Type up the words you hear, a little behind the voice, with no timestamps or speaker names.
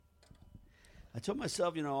I told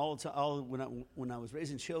myself, all the time, when I was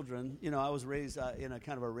raising children, I was raised in a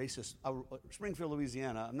kind of a racist, Springfield,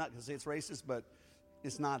 Louisiana. I'm not going to say it's racist, but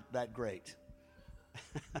it's not that great.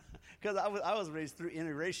 Because I was raised through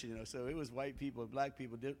integration, so it was white people and black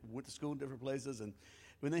people went to school in different places, and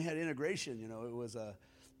when they had integration, it was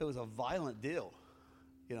a violent deal.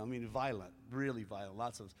 Violent, really violent.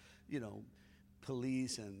 Lots of,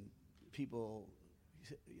 police and people,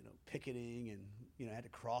 picketing, and had to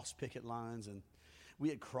cross picket lines, and we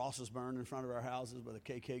had crosses burned in front of our houses by the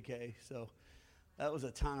KKK. So that was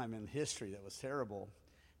a time in history that was terrible.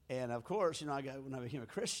 And of course, when I became a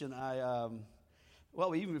Christian,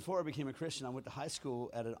 even before I became a Christian, I went to high school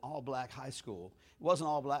at an all-black high school. It wasn't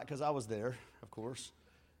all black because I was there, of course.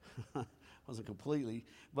 Wasn't completely,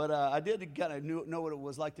 but I did kind of know what it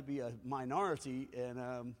was like to be a minority,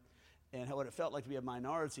 and what it felt like to be a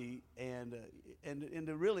minority, and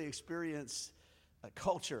to really experience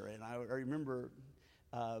culture. And I remember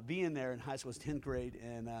being there in high school, it was 10th grade,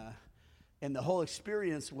 and the whole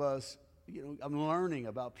experience was, I'm learning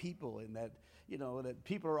about people, and that that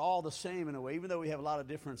people are all the same in a way, even though we have a lot of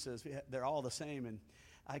differences. They're all the same, and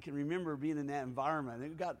I can remember being in that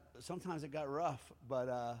environment. Sometimes it got rough,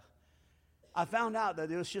 but I found out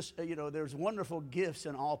that it was just, there's wonderful gifts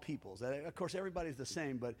in all peoples. Of course, everybody's the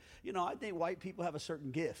same, but, I think white people have a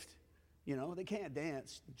certain gift. They can't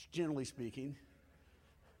dance, generally speaking.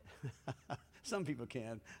 Some people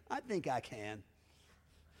can. I think I can.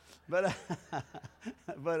 But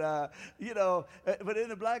but in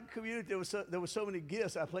the black community, there was so many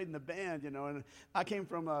gifts. I played in the band, and I came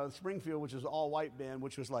from Springfield, which was an all-white band,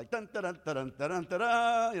 which was like dun dun dun dun dun dun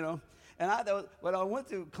dun, But I went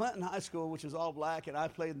to Clinton High School, which was all black, and I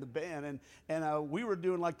played in the band, and we were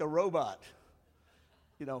doing like the robot.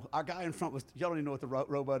 Our guy in front y'all don't even know what the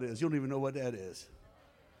robot is. You don't even know what that is.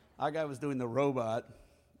 Our guy was doing the robot,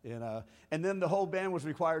 and then the whole band was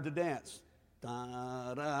required to dance.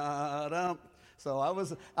 Da, da, da. So I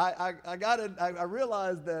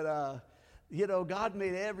realized that, God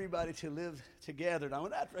made everybody to live together. Now,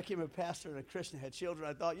 after I became a pastor and a Christian, had children,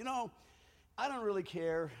 I thought, I don't really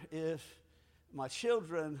care if my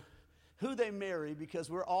children, who they marry, because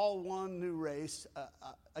we're all one new race.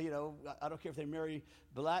 I don't care if they marry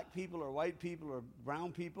black people or white people or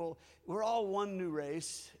brown people. We're all one new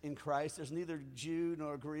race in Christ. There's neither Jew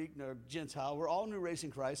nor Greek nor Gentile. We're all new race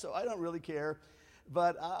in Christ, so I don't really care.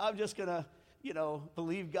 But I'm just going to,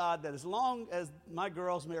 believe God that as long as my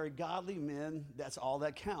girls marry godly men, that's all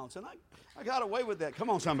that counts. And I got away with that. Come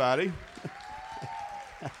on, somebody.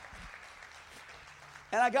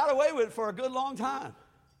 And I got away with it for a good long time.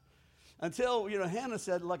 Until, Hannah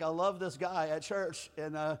said, I love this guy at church,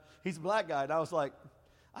 and he's a black guy. And I was like,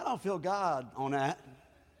 I don't feel God on that.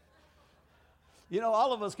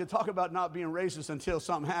 All of us could talk about not being racist until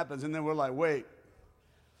something happens, and then we're like, wait.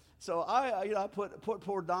 So I put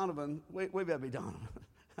poor Donovan, wait, better be Donovan.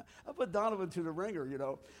 I put Donovan to the ringer,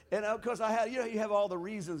 And of course I had, you have all the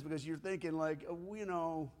reasons because you're thinking like,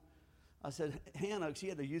 I said, Hannah, she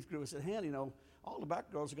had a youth group. I said, Hannah, all the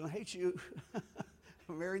black girls are going to hate you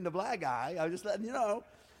for marrying the black guy. I was just letting you know.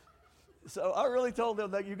 So I really told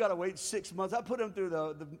them that you got to wait 6 months. I put them through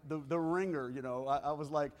the ringer, I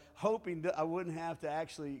was like hoping that I wouldn't have to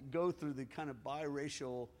actually go through the kind of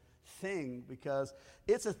biracial thing because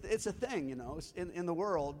it's a thing, in the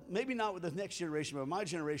world. Maybe not with the next generation, but my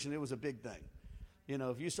generation, it was a big thing.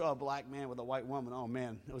 If you saw a black man with a white woman, oh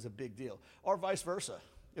man, it was a big deal. Or vice versa,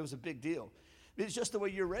 it was a big deal. It's just the way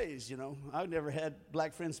you're raised, I never had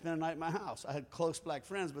black friends spend a night at my house. I had close black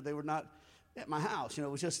friends, but they were not at my house. It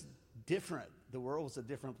was just different. The world was a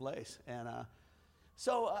different place. And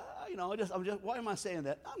so, why am I saying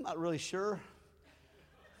that? I'm not really sure.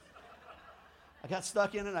 I got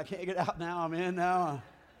stuck in it. I can't get out now. I'm in now.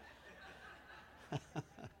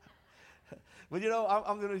 But,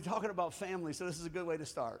 I'm going to be talking about family, so this is a good way to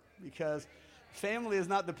start because family is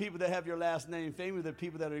not the people that have your last name. Family are the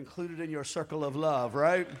people that are included in your circle of love,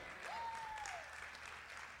 right?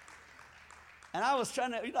 And I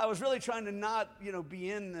was really trying to not, be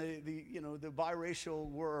in the biracial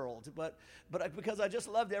world, but because I just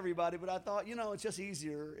loved everybody, but I thought, it's just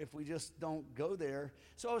easier if we just don't go there.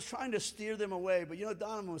 So I was trying to steer them away, but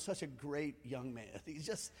Donovan was such a great young man. He's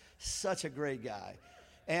just such a great guy.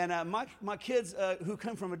 And my kids who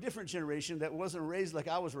come from a different generation that wasn't raised like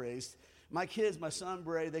I was raised, my kids, my son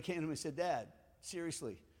Bray, they came to me and said, Dad,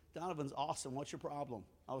 seriously, Donovan's awesome. What's your problem?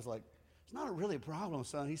 I was like, it's not really a problem,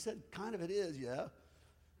 son. He said, kind of it is, yeah,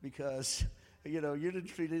 because, you're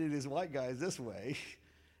treating these white guys this way.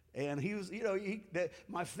 And he was,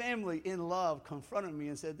 my family in love confronted me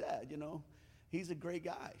and said, Dad, he's a great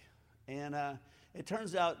guy. And it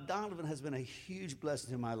turns out Donovan has been a huge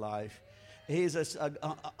blessing to my life. He's an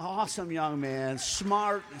awesome young man,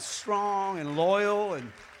 smart and strong and loyal.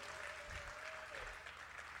 And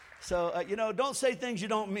so, don't say things you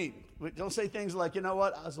don't mean. Don't say things like, you know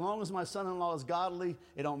what, as long as my son-in-law is godly,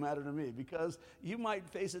 it don't matter to me, because you might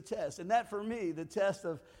face a test. And that, for me, the test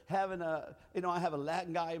of having I have a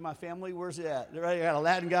Latin guy in my family. Where's he at? Right, I got a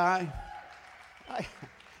Latin guy.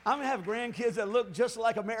 I'm going to have grandkids that look just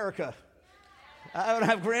like America. I'm going to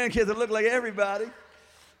have grandkids that look like everybody.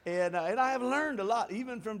 And I have learned a lot,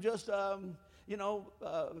 even from just,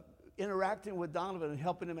 interacting with Donovan and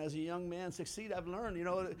helping him as a young man succeed. I've learned,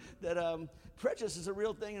 that prejudice is a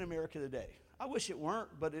real thing in America today. I wish it weren't,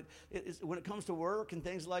 but it is, when it comes to work and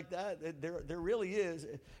things like that, there really is.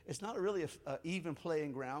 It's not really a even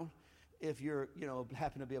playing ground if you're,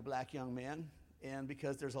 happen to be a black young man, and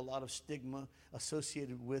because there's a lot of stigma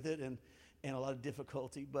associated with it and a lot of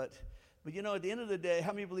difficulty. But at the end of the day,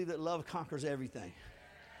 how many believe that love conquers everything?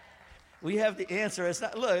 We have the answer.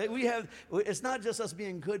 It's not just us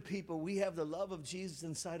being good people. We have the love of Jesus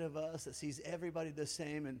inside of us that sees everybody the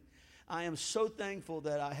same. And I am so thankful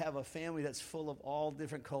that I have a family that's full of all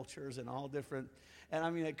different cultures and all different. And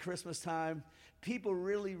I mean, at Christmas time, people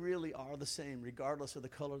really, really are the same, regardless of the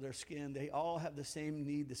color of their skin. They all have the same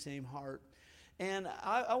need, the same heart. And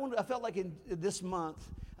I felt like in this month,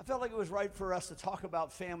 I felt like it was right for us to talk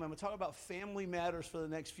about family. I'm going to talk about family matters for the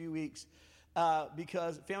next few weeks.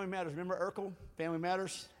 Because family matters. Remember Urkel? Family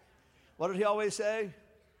matters. What did he always say?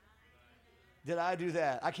 Did I do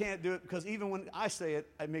that? I can't do it, because even when I say it,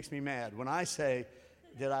 it makes me mad. When I say,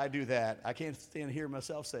 did I do that? I can't stand to hear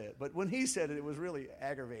myself say it. But when he said it, it was really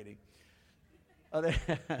aggravating.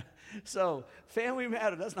 So, family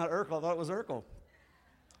matters. That's not Urkel. I thought it was Urkel.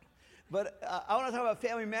 But I want to talk about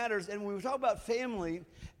family matters. And when we talk about family,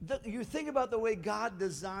 you think about the way God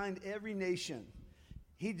designed every nation.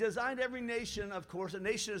 He designed every nation, of course. A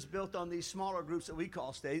nation is built on these smaller groups that we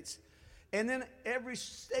call states. And then every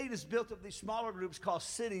state is built of these smaller groups called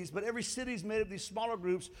cities. But every city is made of these smaller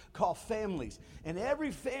groups called families. And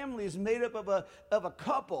every family is made up of a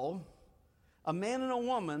couple, a man and a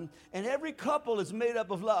woman. And every couple is made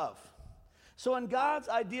up of love. So in God's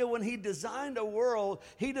idea, when he designed a world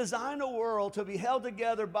to be held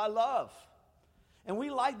together by love. And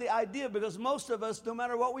we like the idea, because most of us, no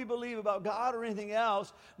matter what we believe about God or anything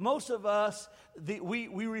else, most of us, we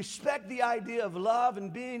respect the idea of love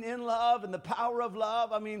and being in love and the power of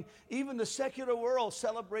love. I mean, even the secular world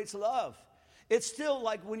celebrates love. It's still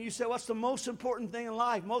like when you say, what's the most important thing in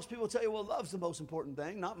life? Most people tell you, well, love's the most important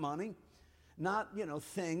thing, not money. Not,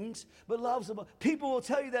 things, but love's the most. People will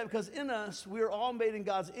tell you that because in us, we're all made in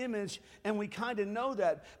God's image, and we kind of know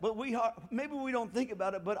that. But maybe we don't think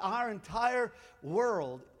about it, but our entire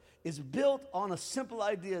world is built on a simple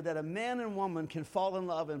idea that a man and woman can fall in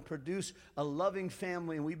love and produce a loving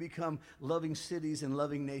family, and we become loving cities and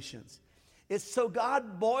loving nations. It's so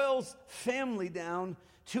God boils family down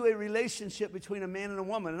to a relationship between a man and a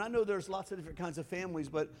woman. And I know there's lots of different kinds of families,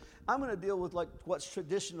 but I'm going to deal with like what's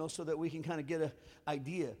traditional so that we can kind of get an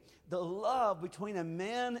idea. The love between a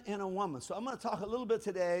man and a woman. So I'm going to talk a little bit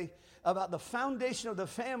today about the foundation of the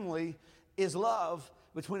family is love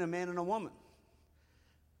between a man and a woman.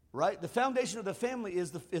 Right? The foundation of the family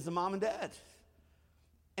is the mom and dad.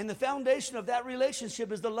 And the foundation of that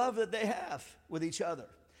relationship is the love that they have with each other.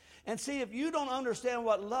 And see, if you don't understand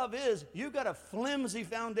what love is, you've got a flimsy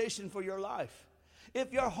foundation for your life.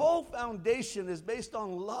 If your whole foundation is based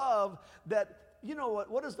on love,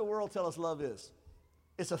 what does the world tell us love is?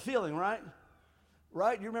 It's a feeling, right?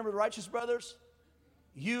 Right? You remember the Righteous Brothers?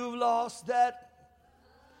 You've lost that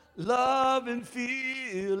love and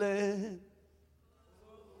feeling.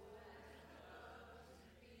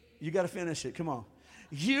 You got to finish it. Come on.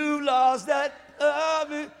 You lost that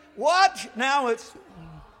love and... What? Now it's...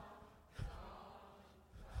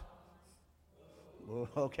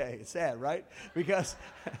 Okay, it's sad, right? Because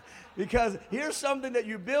here's something that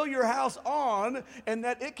you build your house on, and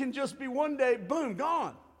that it can just be one day, boom,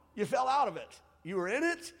 gone. You fell out of it. You were in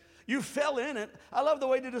it. You fell in it. I love the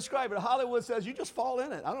way to describe it. Hollywood says you just fall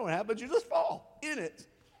in it. I don't know what happens. You just fall in it.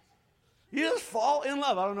 You just fall in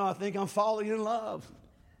love. I don't know. I think I'm falling in love.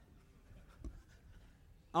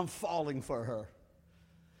 I'm falling for her.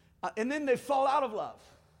 And then they fall out of love.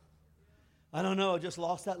 I don't know. I just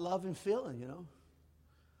lost that love and feeling,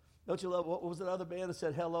 Don't you love, what was that other band that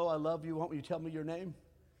said, hello, I love you, won't you tell me your name?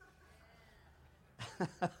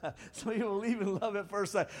 Some people believe in love at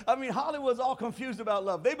first sight. I mean, Hollywood's all confused about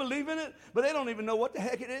love. They believe in it, but they don't even know what the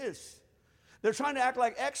heck it is. They're trying to act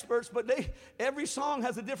like experts, but every song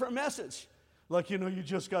has a different message. Like, you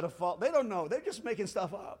just got to fall. They don't know. They're just making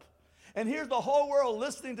stuff up. And here's the whole world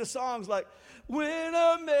listening to songs like, when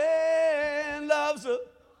a man loves a...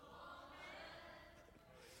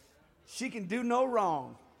 She can do no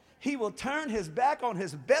wrong. He will turn his back on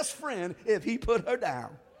his best friend if he put her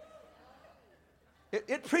down.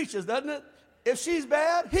 It preaches, doesn't it? If she's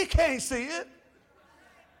bad, he can't see it.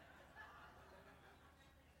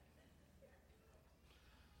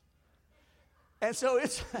 And so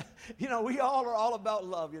it's, we all are all about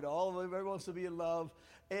love, everybody wants to be in love.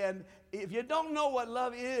 And if you don't know what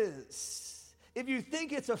love is, if you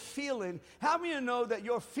think it's a feeling, how many of you know that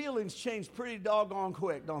your feelings change pretty doggone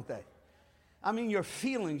quick, don't they? I mean, your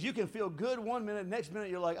feelings. You can feel good one minute, next minute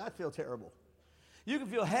you're like, I feel terrible. You can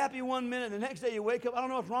feel happy one minute, the next day you wake up, I don't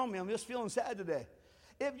know what's wrong with me, I'm just feeling sad today.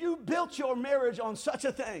 If you built your marriage on such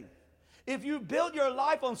a thing, if you built your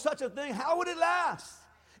life on such a thing, how would it last?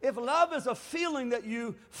 If love is a feeling that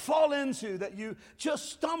you fall into, that you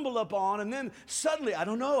just stumble upon, and then suddenly, I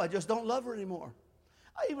don't know, I just don't love her anymore.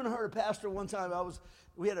 I even heard a pastor one time,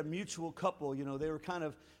 we had a mutual couple, they were kind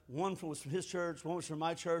of, one was from his church, one was from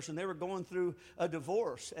my church, and they were going through a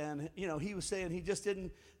divorce, and, he was saying he just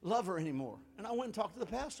didn't love her anymore. And I went and talked to the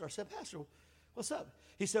pastor. I said, Pastor, what's up?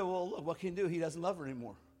 He said, well, look, what can you do? He doesn't love her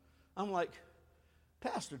anymore. I'm like,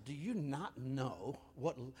 Pastor, do you not know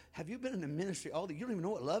have you been in the ministry all the, you don't even know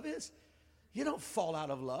what love is? You don't fall out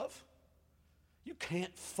of love. You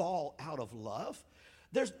can't fall out of love.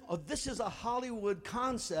 This is a Hollywood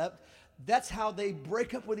concept. That's how they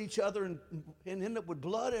break up with each other and end up with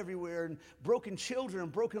blood everywhere and broken children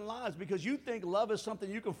and broken lives, because you think love is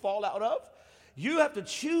something you can fall out of. You have to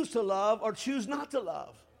choose to love or choose not to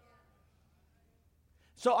love.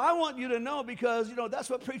 So I want you to know, because, that's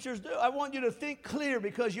what preachers do. I want you to think clear,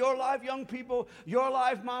 because your life, young people, your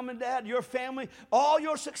life, mom and dad, your family, all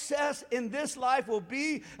your success in this life will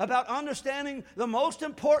be about understanding the most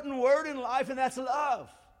important word in life, and that's love.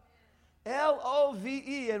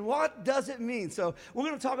 L-O-V-E. And what does it mean? So we're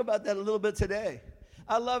going to talk about that a little bit today.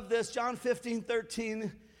 I love this. John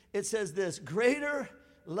 15:13, it says this: greater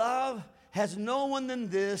love has no one than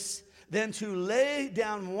this, than to lay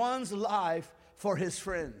down one's life for his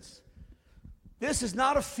friends. This is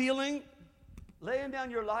not a feeling. Laying down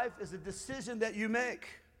your life is a decision that you make,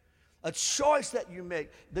 a choice that you make.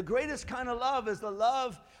 The greatest kind of love is the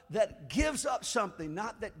love that gives up something,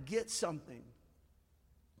 not that gets something.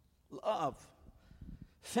 Love,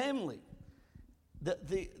 family,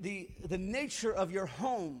 the nature of your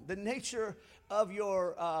home, the nature of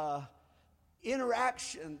your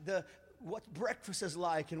interaction, what breakfast is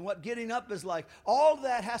like and what getting up is like. All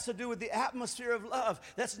that has to do with the atmosphere of love.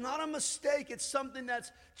 That's not a mistake. It's something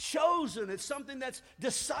that's chosen. It's something that's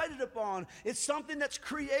decided upon. It's something that's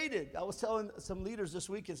created. I was telling some leaders this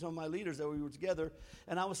weekend, some of my leaders that we were together,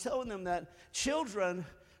 and I was telling them that children,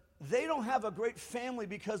 they don't have a great family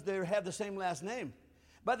because they have the same last name.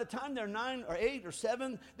 By the time they're 9 or 8 or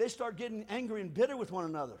 7, they start getting angry and bitter with one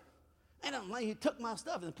another. And I'm like, he took my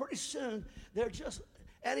stuff. And pretty soon, they're just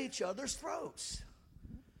at each other's throats.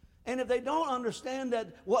 And if they don't understand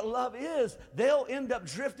that what love is, they'll end up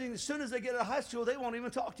drifting. As soon as they get out of high school, they won't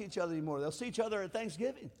even talk to each other anymore. They'll see each other at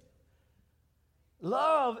Thanksgiving.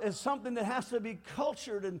 Love is something that has to be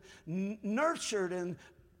cultured and nurtured and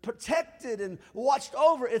protected and watched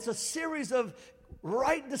over. It's a series of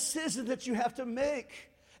right decisions that you have to make.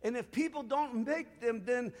 And if people don't make them,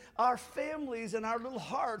 then our families and our little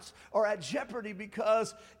hearts are at jeopardy,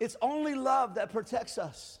 because it's only love that protects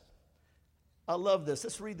us. I love this.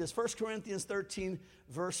 Let's read this. 1 Corinthians 13,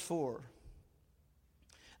 verse 4.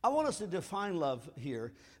 I want us to define love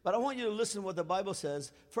here, but I want you to listen to what the Bible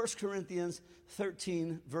says. 1 Corinthians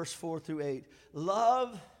 13, verse 4 through 8.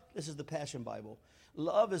 Love, this is the Passion Bible.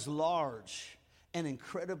 Love is large and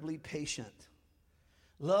incredibly patient.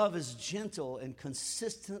 Love is gentle and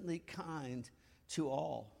consistently kind to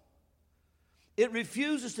all. It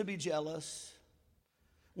refuses to be jealous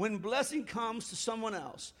when blessing comes to someone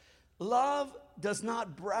else. Love does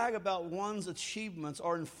not brag about one's achievements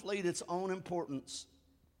or inflate its own importance.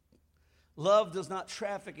 Love does not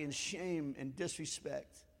traffic in shame and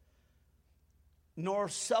disrespect, nor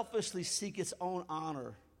selfishly seek its own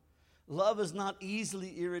honor. Love is not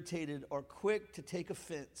easily irritated or quick to take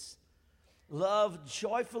offense. Love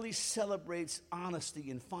joyfully celebrates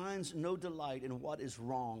honesty and finds no delight in what is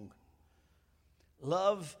wrong.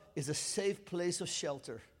 Love is a safe place of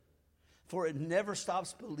shelter, for it never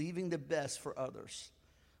stops believing the best for others.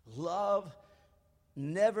 Love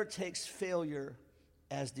never takes failure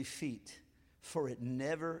as defeat, for it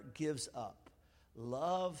never gives up.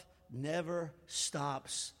 Love never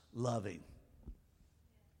stops loving.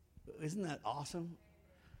 Isn't that awesome?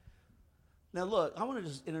 Now, look, I want to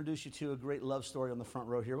just introduce you to a great love story on the front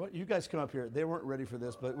row here. You guys come up here. They weren't ready for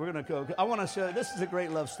this, but we're going to go. I want to show you. This is a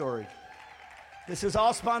great love story. This is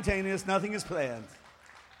all spontaneous. Nothing is planned.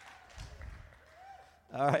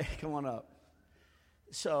 All right, come on up.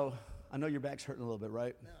 So, I know your back's hurting a little bit,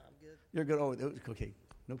 right? No, I'm good. You're good. Oh, okay.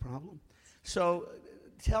 No problem. So,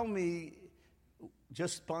 tell me,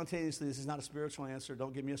 just spontaneously, this is not a spiritual answer.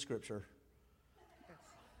 Don't give me a scripture.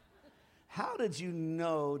 How did you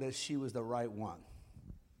know that she was the right one?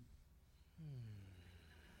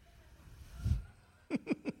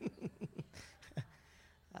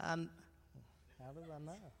 How did I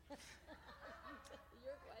know?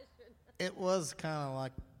 Your question. It was kind of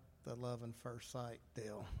like the love and first sight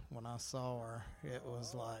deal. When I saw her, it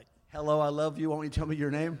was like... Hello, I love you. Won't you tell me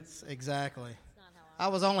your name? Exactly. That's not how I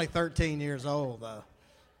was only 13 years old, though.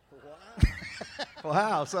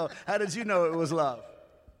 Wow. So how did you know it was love?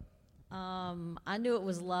 I knew it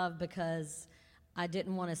was love because I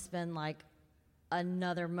didn't want to spend like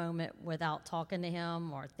another moment without talking to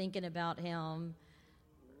him or thinking about him.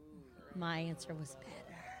 My answer was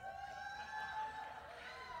better.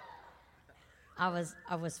 I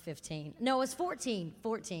was 15. No, it was 14.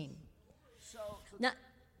 14. So Not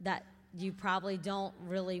that you probably don't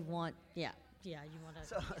really want. Yeah. You want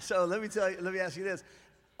to. So let me ask you this.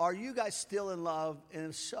 Are you guys still in love? And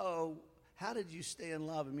if so, how did you stay in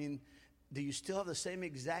love? I mean, do you still have the same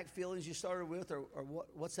exact feelings you started with, or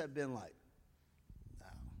what's that been like? No,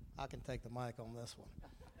 I can take the mic on this one.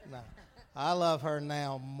 No, I love her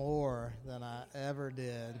now more than I ever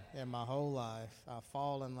did in my whole life. I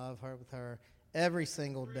fall in love with her every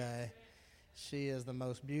single day. She is the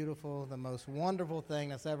most beautiful, the most wonderful thing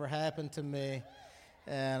that's ever happened to me,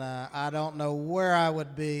 and I don't know where I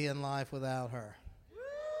would be in life without her.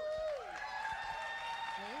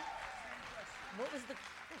 What was the?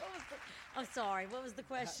 I'm sorry. What was the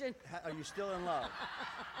question? Are you still in love?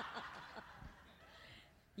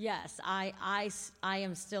 Yes, I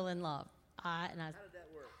am still in love. How did that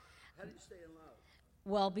work? How did you stay in love?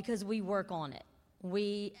 Well, because we work on it.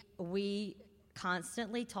 We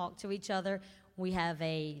constantly talk to each other. We have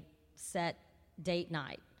a set date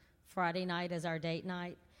night. Friday night is our date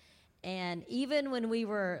night. And even when we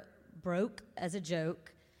were broke as a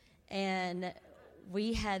joke, and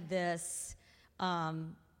we had this,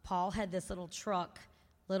 Paul had this little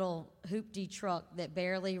hoopty truck that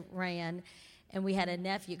barely ran, and we had a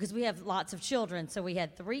nephew, because we have lots of children, so we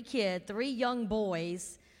had three young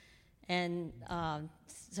boys, and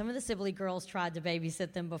some of the Sibley girls tried to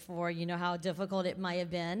babysit them before. You know how difficult it might have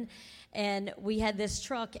been. And we had this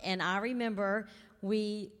truck, and I remember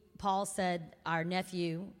Paul said our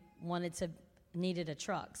nephew needed a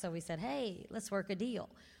truck. So we said, hey, let's work a deal.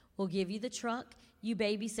 We'll give you the truck. You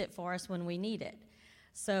babysit for us when we need it.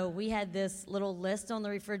 So we had this little list on the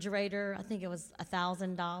refrigerator. I think it was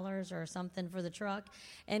 $1,000 or something for the truck.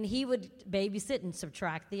 And he would babysit and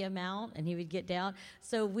subtract the amount, and he would get down.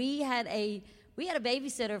 So we had a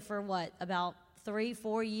babysitter for about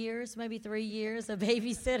 3-4 years, maybe 3 years, a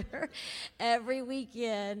babysitter every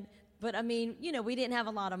weekend. But I mean, we didn't have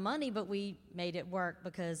a lot of money, but we made it work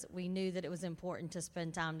because we knew that it was important to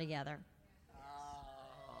spend time together.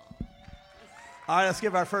 All right, let's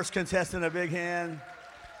give our first contestant a big hand.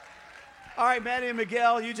 All right, Maddie and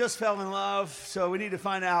Miguel, you just fell in love, so we need to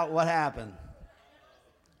find out what happened.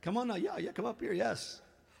 Come on now, yeah, come up here, yes.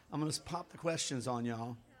 I'm going to pop the questions on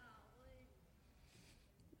y'all.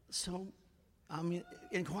 So,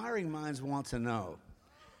 inquiring minds want to know.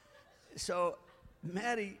 So,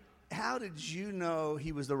 Maddie, how did you know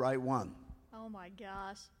he was the right one? Oh my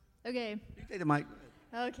gosh. Okay. You take the mic.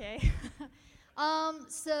 Okay.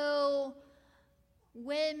 So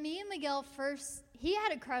when me and Miguel he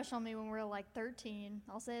had a crush on me when we were like 13.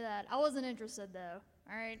 I'll say that. I wasn't interested though.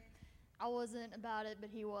 All right. I wasn't about it, but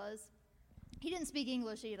he was. He didn't speak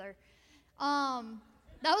English either.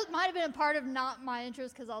 Might have been a part of not my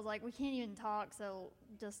interest because I was like, we can't even talk, so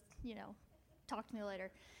just, talk to me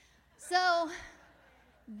later. So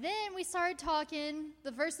then we started talking.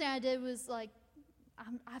 The first thing I did was like,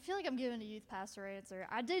 I feel like I'm giving a youth pastor answer.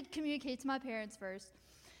 I did communicate to my parents first.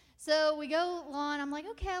 So we go on. I'm like,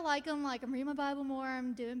 okay, I like him. Like, I'm reading my Bible more.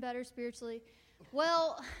 I'm doing better spiritually.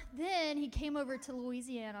 Well, then he came over to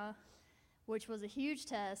Louisiana, which was a huge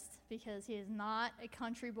test because he is not a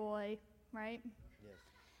country boy, right? Yes.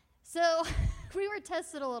 So we were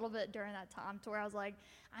tested a little bit during that time to where I was like,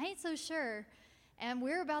 I ain't so sure. And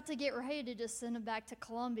we were about to get ready to just send him back to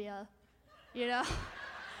Columbia,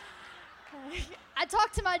 I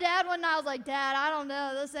talked to my dad one night. I was like, Dad, I don't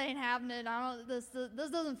know. This ain't happening. This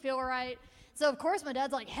doesn't feel right. So, of course, my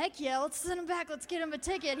dad's like, heck yeah, let's send him back. Let's get him a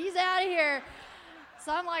ticket. He's out of here.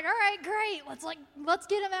 So I'm like, all right, great. Let's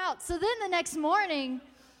get him out. So then the next morning,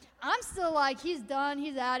 I'm still like, he's done.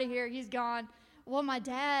 He's out of here. He's gone. Well, my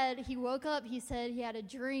dad, he woke up. He said he had a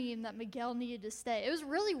dream that Miguel needed to stay. It was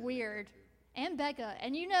really weird. And Becca.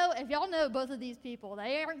 And you know, if y'all know both of these people,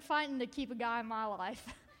 they aren't fighting to keep a guy in my life.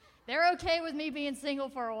 They're okay with me being single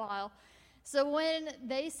for a while. So when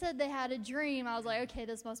they said they had a dream, I was like, okay,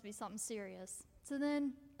 this must be something serious. So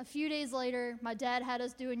then a few days later, my dad had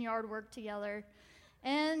us doing yard work together.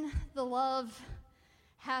 And the love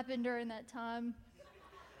happened during that time.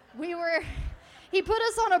 He put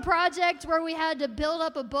us on a project where we had to build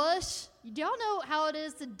up a bush. Do y'all know how it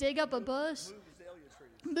is to dig up a bush?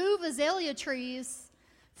 Move azalea trees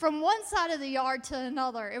from one side of the yard to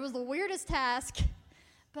another. It was the weirdest task,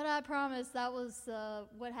 but I promise that was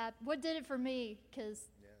what happened. What did it for me? Because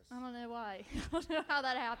I don't know why. I don't know how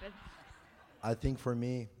that happened. I think for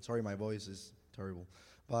me, sorry, my voice is terrible,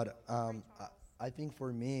 but I think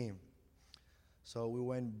for me, so we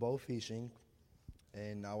went bow fishing,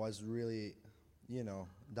 and I was really,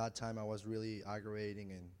 that time I was really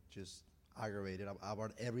aggravating and just aggravated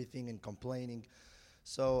about everything and complaining.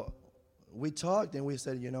 So we talked and we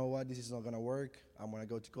said, you know what, this is not going to work. I'm going to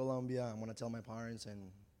go to Colombia. I'm going to tell my parents and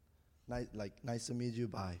nice to meet you,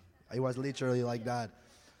 bye. It was literally like that.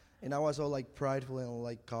 And I was all like prideful and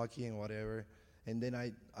like cocky and whatever. And then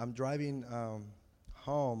I'm driving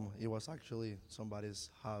home. It was actually somebody's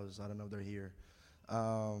house. I don't know if they're here.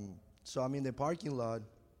 So I'm in the parking lot,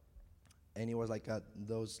 and it was like at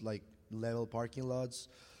those like level parking lots.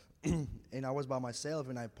 And I was by myself,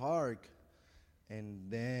 and I park. And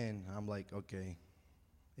then I'm like, okay,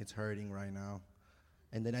 it's hurting right now.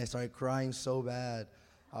 And then I started crying so bad.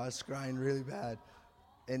 I was crying really bad.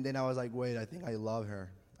 And then I was like, wait, I think I love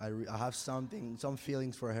her. I have some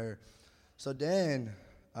feelings for her. So then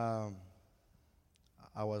I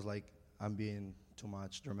was like, I'm being too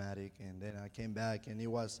much dramatic. And then I came back, and it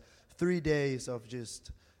was 3 days of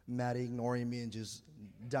just Maddie ignoring me and just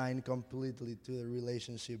dying completely to the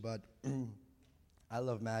relationship. But I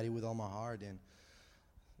love Maddie with all my heart. And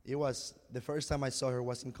it was the first time I saw her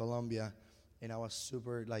was in Colombia, and I was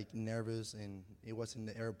super like nervous, and it was in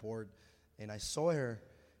the airport, and I saw her,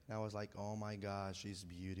 and I was like, oh my gosh, she's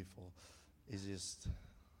beautiful. It's just,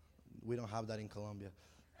 we don't have that in Colombia.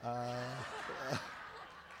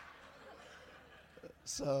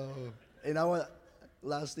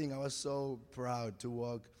 Last thing, I was so proud to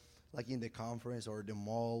walk like in the conference or the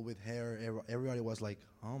mall with her. Everybody was like,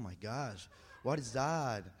 oh my gosh, what is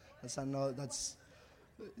that? That's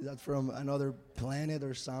from another planet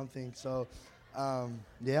or something. So,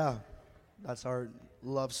 yeah, that's our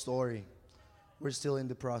love story. We're still in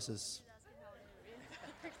the process.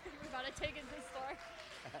 We're about to take it to the store.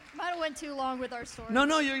 Might have went too long with our story.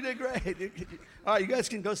 No, you did great. All right, you guys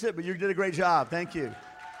can go sit, but you did a great job. Thank you.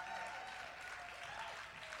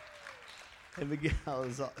 And Miguel,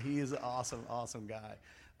 he is an awesome guy.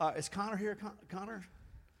 Is Connor here? Connor?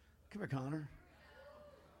 Come here, Connor.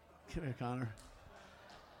 Come here, Connor.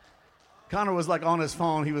 Connor was like on his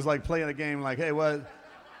phone. He was like playing a game like, hey, what?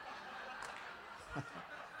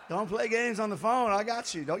 Don't play games on the phone. I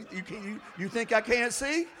got you. You think I can't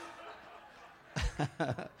see?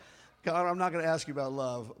 Connor, I'm not going to ask you about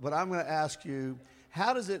love, but I'm going to ask you,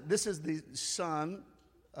 this is the son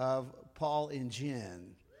of Paul and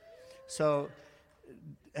Jen. So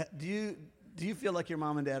do you feel like your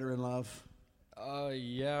mom and dad are in love?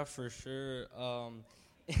 Yeah, for sure.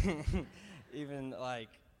 Even like,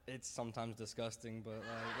 it's sometimes disgusting, but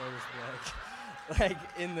like they'll just be like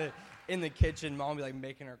in the kitchen, mom will be like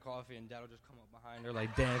making her coffee, and dad will just come up behind her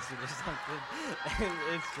like dancing or something. And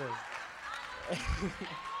it's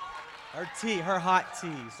just her hot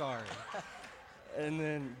tea. Sorry. And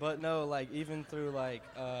then, but no, like even through like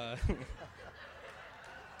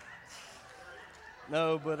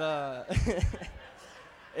no, but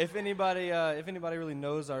if anybody really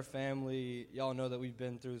knows our family, y'all know that we've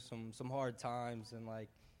been through some hard times, and like.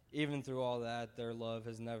 Even through all that, their love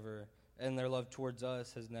towards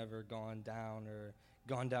us has never gone down or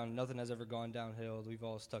gone down. Nothing has ever gone downhill. We've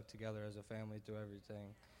all stuck together as a family through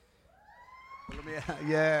everything.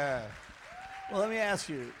 Well, let me ask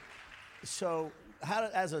you. So,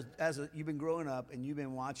 as you've been growing up and you've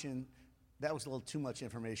been watching, that was a little too much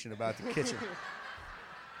information about the kitchen.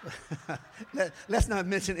 Let's not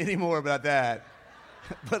mention any more about that.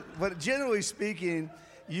 But generally speaking,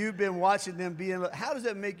 you've been watching them be in love. How does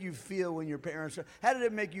that make you feel when how did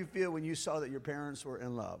it make you feel when you saw that your parents were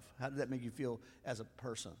in love? How did that make you feel as a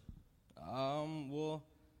person? Well,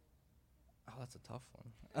 that's a tough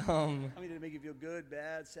one. Did it make you feel good,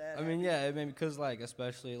 bad, sad? I mean, yeah, because like,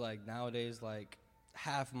 especially like nowadays, like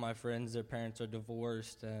half of my friends, their parents are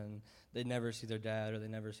divorced, and they never see their dad or they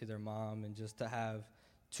never see their mom. And just to have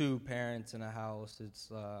two parents in a house, it's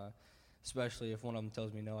especially if one of them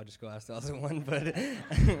tells me no, I just go ask the other one. But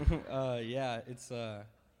yeah, it's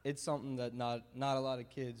something that not a lot of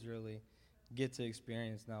kids really get to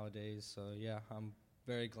experience nowadays. So yeah, I'm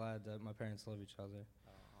very glad that my parents love each other.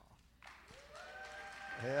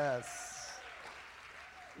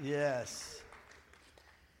 Yes.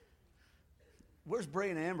 Where's Bray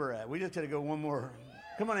and Amber at? We just got to go one more.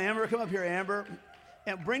 Come on, Amber. Come up here, Amber.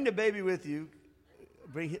 And bring the baby with you.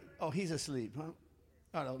 He's asleep, huh?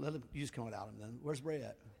 Oh, no, let him, you just come without him then. Where's Bray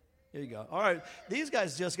at? There you go. All right. These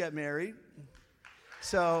guys just got married.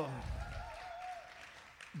 So,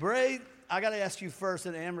 Bray, I got to ask you first,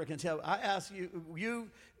 and Amber can tell. I asked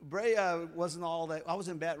Bray wasn't all that. I was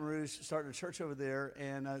in Baton Rouge starting a church over there,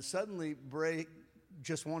 and suddenly Bray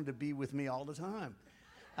just wanted to be with me all the time.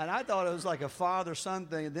 And I thought it was like a father-son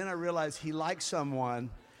thing, and then I realized he liked someone.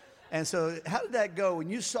 And so how did that go? When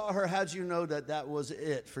you saw her, how did you know that was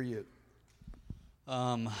it for you?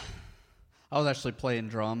 I was actually playing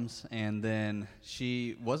drums, and then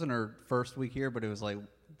she wasn't her first week here, but it was like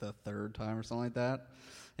the third time or something like that.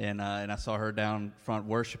 And I saw her down front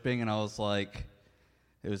worshiping, and I was like,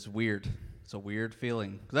 it was weird. It's a weird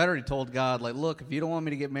feeling. Because I already told God, like, look, if you don't want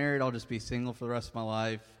me to get married, I'll just be single for the rest of my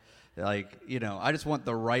life. Like, I just want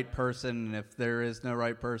the right person, and if there is no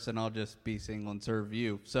right person, I'll just be single and serve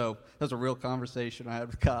you. So that was a real conversation I had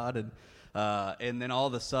with God, and then all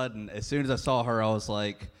of a sudden, as soon as I saw her, I was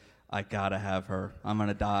like, I gotta have her. I'm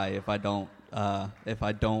gonna die if I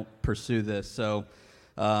don't pursue this. So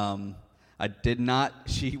I did not.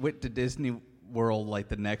 She went to Disney World like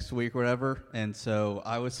the next week or whatever, and so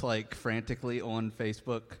I was like frantically on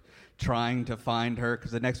Facebook trying to find her, because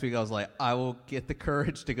the next week I was like, I will get the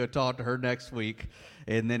courage to go talk to her next week.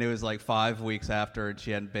 And then it was like 5 weeks after, and she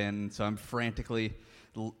hadn't been. So I'm frantically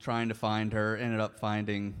trying to find her. Ended up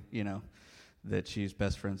finding, that she's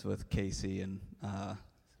best friends with Casey. And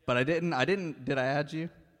but I didn't. Did I add you?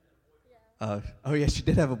 Yeah. Oh yeah, she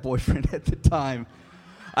did have a boyfriend at the time.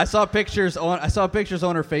 I saw pictures on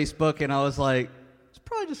her Facebook, and I was like, it's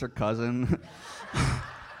probably just her cousin.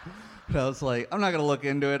 I was like, I'm not going to look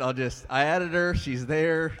into it. I added her. She's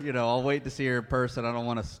there. I'll wait to see her in person. I don't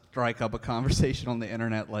want to strike up a conversation on the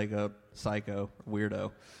internet like a psycho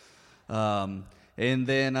weirdo. And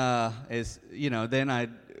then, then I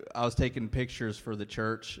was taking pictures for the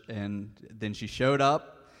church, and then she showed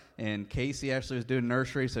up, and Casey actually was doing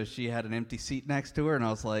nursery, so she had an empty seat next to her, and I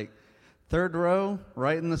was like, third row,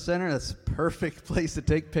 right in the center, that's a perfect place to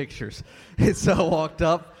take pictures. And so I walked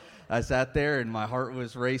up. I sat there, and my heart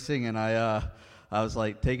was racing, and I was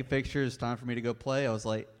like, take a picture. It's time for me to go play. I was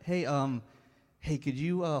like, hey, could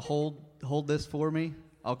you hold this for me?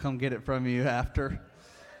 I'll come get it from you after.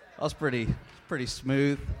 I was pretty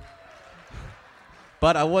smooth.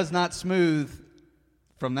 But I was not smooth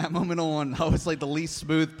from that moment on. I was like the least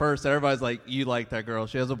smooth person. Everybody's like, you like that girl.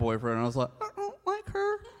 She has a boyfriend. And I was like, I don't like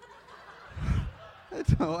her.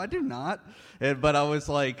 No, I do not. But I was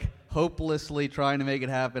like hopelessly trying to make it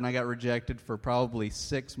happen. I got rejected for probably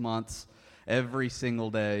 6 months every single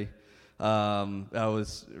day. I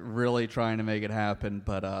was really trying to make it happen,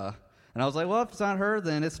 but and I was like, well, if it's not her,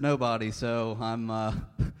 then it's nobody. So I'm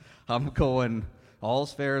going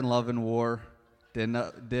all's fair in love and war.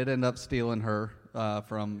 Did end up stealing her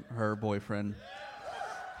from her boyfriend.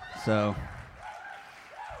 So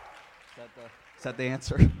is that the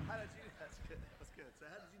answer?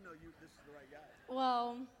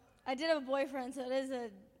 Well, I did have a boyfriend, so it is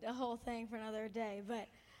a whole thing for another day. But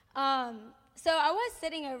so I was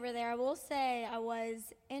sitting over there. I will say I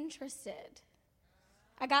was interested.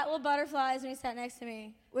 I got little butterflies when he sat next to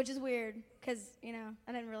me, which is weird because,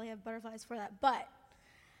 I didn't really have butterflies for that. But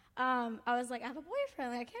I was like, I have a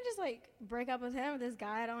boyfriend. Like, I can't just, break up with him, with this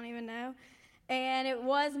guy I don't even know. And it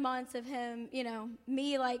was months of him,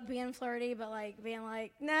 me, being flirty, but, being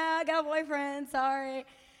like, nah, I got a boyfriend, sorry.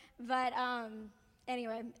 But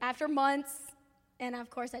anyway, after months, and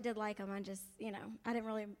of course I did like him, I just, I didn't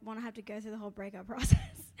really want to have to go through the whole breakup process.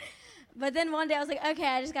 But then one day I was like, okay,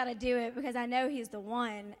 I just got to do it because I know he's the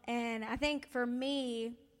one. And I think for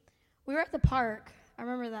me, we were at the park. I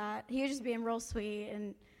remember that. He was just being real sweet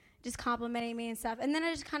and just complimenting me and stuff. And then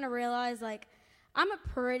I just kind of realized, I'm a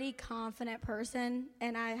pretty confident person,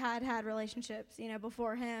 and I had relationships,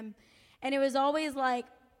 before him. And it was always I'm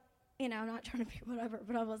not trying to be whatever,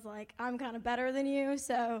 but I was like, I'm kind of better than you,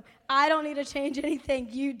 so I don't need to change anything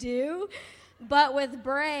you do. But with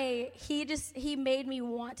Bray, he made me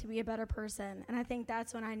want to be a better person. And I think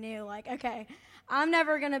that's when I knew, like, okay, I'm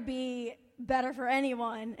never going to be better for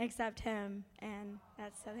anyone except him. And I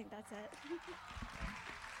think that's it.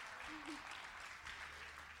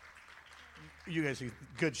 You guys do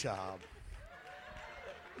good job.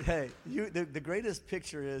 Hey, the greatest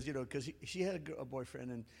picture is, because she had a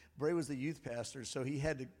boyfriend, and Bray was the youth pastor, so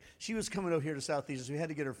she was coming over here to Southeast, so he had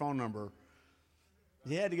to get her phone number.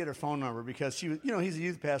 He had to get her phone number because she was, he's a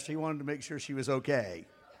youth pastor. He wanted to make sure she was okay.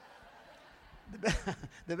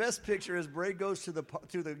 The best picture is Bray goes to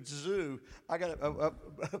the zoo.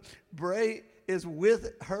 Bray is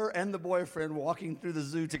with her and the boyfriend walking through the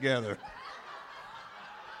zoo together.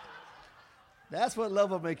 That's what love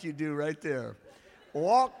will make you do right there.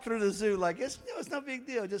 Walk through the zoo like it's no big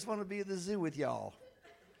deal. Just want to be at the zoo with y'all.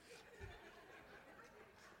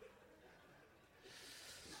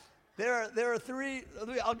 There are three.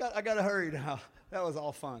 I got to hurry now. That was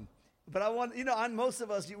all fun. But I want, on most of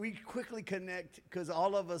us, we quickly connect because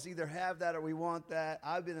all of us either have that or we want that.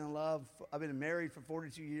 I've been in love. I've been married for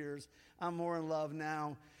 42 years. I'm more in love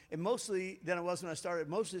now. And mostly than I was when I started.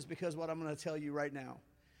 Mostly it's because what I'm going to tell you right now.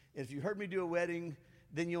 If you heard me do a wedding,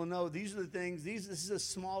 then you'll know these are the things. This is a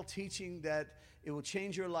small teaching that it will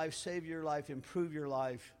change your life, save your life, improve your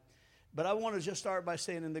life. But I want to just start by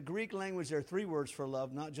saying in the Greek language, there are three words for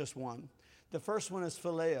love, not just one. The first one is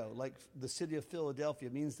phileo, like the city of Philadelphia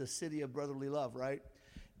means the city of brotherly love, right?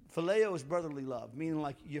 Phileo is brotherly love, meaning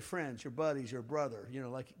like your friends, your buddies, your brother,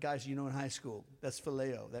 like guys in high school. That's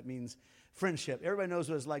phileo. That means friendship. Everybody knows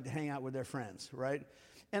what it's like to hang out with their friends, right?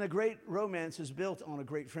 And a great romance is built on a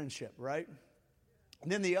great friendship, right?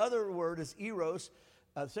 And then the other word is eros.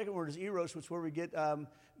 The second word is eros, which is where we get,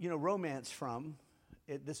 romance from.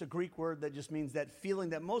 This is a Greek word that just means that feeling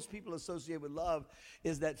that most people associate with love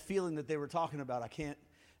is that feeling that they were talking about. I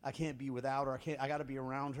can't be without her. I got to be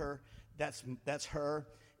around her. That's her.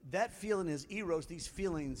 That feeling is eros. These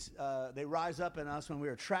feelings, they rise up in us when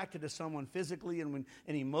we're attracted to someone physically and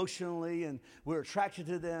emotionally, and we're attracted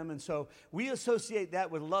to them. And so we associate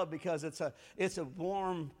that with love because it's a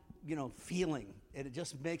warm, feeling. And it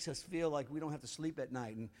just makes us feel like we don't have to sleep at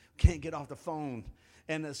night and can't get off the phone.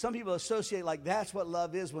 And some people associate like that's what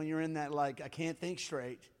love is when you're in that I can't think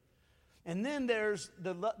straight. And then there's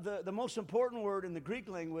the most important word in the Greek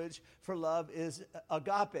language for love is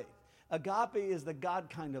agape. Agape is the God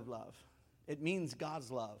kind of love. It means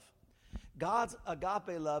God's love. God's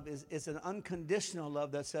agape love is an unconditional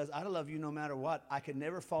love that says, I love you no matter what. I can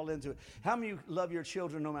never fall into it. How many of you love your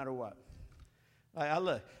children no matter what? I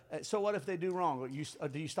love. So what if they do wrong?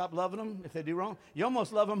 Do you stop loving them if they do wrong? You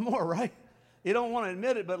almost love them more, right? You don't want to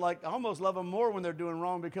admit it, but I almost love them more when they're doing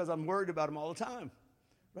wrong because I'm worried about them all the time.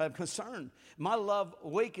 Right? I'm concerned. My love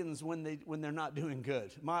awakens when they're not doing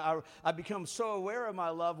good. I become so aware of my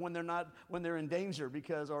love when they're in danger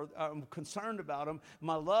because I'm concerned about them.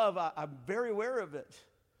 My love, I'm very aware of it.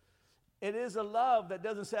 It is a love that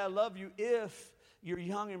doesn't say I love you if you're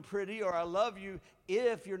young and pretty, or I love you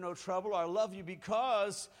if you're no trouble, or I love you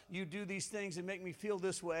because you do these things and make me feel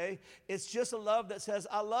this way. It's just a love that says,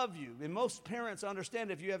 I love you. And most parents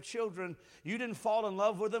understand if you have children, you didn't fall in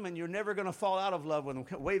love with them and you're never going to fall out of love with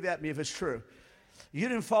them. Wave at me if it's true. You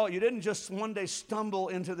didn't just one day stumble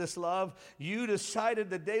into this love. You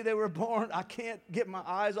decided the day they were born, I can't get my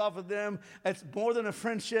eyes off of them. It's more than a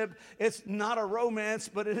friendship. It's not a romance,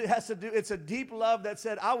 but it's a deep love that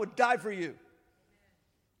said, I would die for you.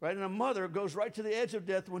 Right? And a mother goes right to the edge of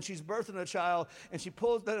death when she's birthing a child, and she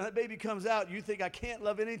pulls, that baby comes out. You think, I can't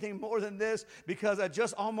love anything more than this because I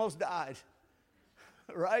just almost died.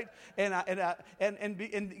 Right? And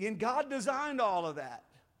God designed all of that.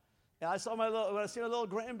 And when I see my little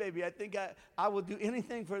grandbaby, I think I would do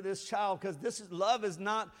anything for this child because love is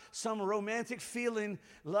not some romantic feeling.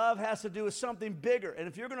 Love has to do with something bigger. And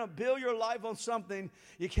if you're going to build your life on something,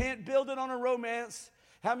 you can't build it on a romance.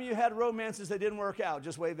 How many of you had romances that didn't work out?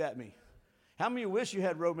 Just wave at me. How many of you wish you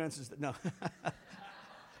had romances no.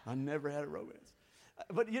 I never had a romance.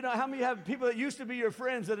 But how many of you have people that used to be your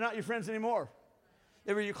friends that are not your friends anymore?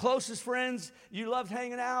 They were your closest friends. You loved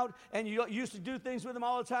hanging out, and you used to do things with them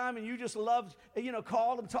all the time, and you just loved,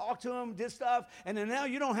 called them, talked to them, did stuff, and then now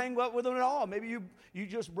you don't hang out with them at all. Maybe you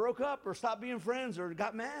just broke up or stopped being friends or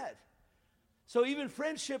got mad. So even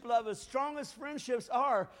friendship love, as strong as friendships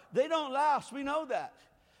are, they don't last. We know that.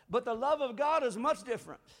 But the love of God is much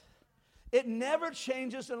different. It never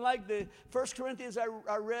changes. And like the 1 Corinthians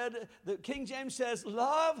I read, the King James says,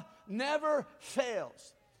 love never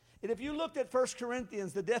fails. And if you looked at 1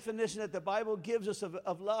 Corinthians, the definition that the Bible gives us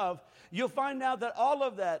of love, you'll find out that all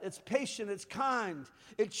of that, it's patient, it's kind,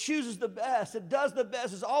 it chooses the best, it does the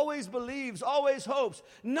best, it always believes, always hopes.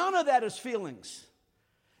 None of that is feelings.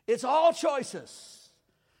 It's all choices.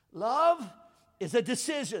 Love is a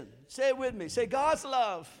decision. Say it with me. Say, God's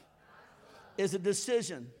love is a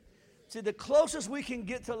decision. See, the closest we can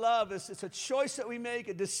get to love is it's a choice that we make,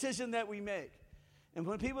 a decision that we make. And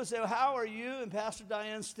when people say, well, how are you and Pastor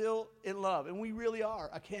Diane still in love? And we really are.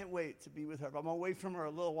 I can't wait to be with her. I'm away from her a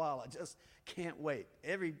little while. I just can't wait.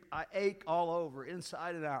 I ache all over,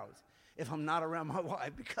 inside and out, if I'm not around my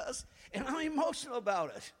wife and I'm emotional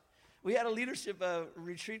about it. We had a leadership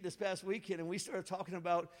retreat this past weekend, and we started talking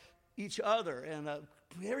about each other, and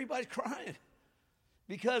everybody's crying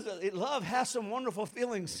because love has some wonderful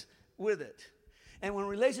feelings with it. And when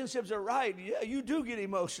relationships are right, yeah, you do get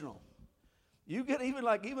emotional. You get even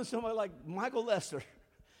somebody like Michael Lester.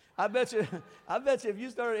 I bet you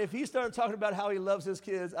if he started talking about how he loves his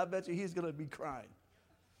kids, I bet you he's going to be crying.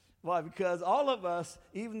 Why? Because all of us,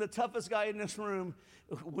 even the toughest guy in this room,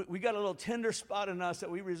 we got a little tender spot in us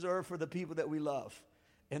that we reserve for the people that we love.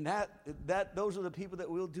 And those are the people that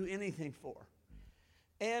we'll do anything for.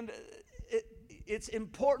 And it's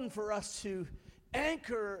important for us to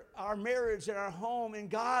anchor our marriage and our home in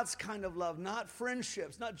God's kind of love, not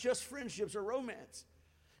friendships, not just friendships or romance.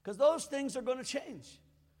 Because those things are going to change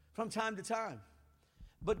from time to time.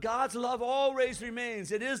 But God's love always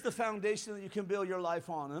remains. It is the foundation that you can build your life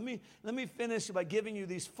on. Let me finish by giving you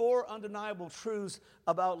these 4 undeniable truths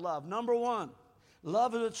about love. Number 1,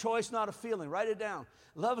 love is a choice, not a feeling. Write it down.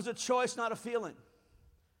 Love is a choice, not a feeling.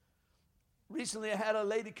 Recently, I had a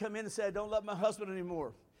lady come in and say, I don't love my husband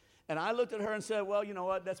anymore. And I looked at her and said, well, you know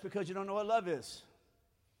what? That's because you don't know what love is.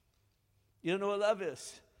 You don't know what love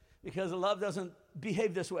is. Because love doesn't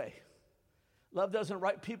behave this way. Love doesn't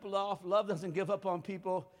write people off. Love doesn't give up on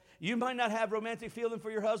people. You might not have romantic feeling for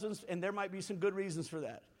your husbands, and there might be some good reasons for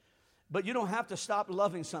that. But you don't have to stop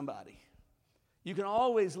loving somebody. You can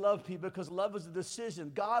always love people because love is a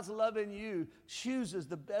decision. God's love in you chooses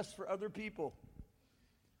the best for other people.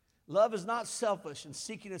 Love is not selfish and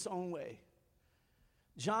seeking its own way.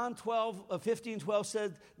 John 15:12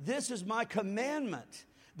 said, this is my commandment,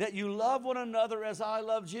 that you love one another as I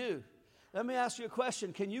loved you. Let me ask you a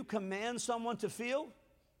question. Can you command someone to feel?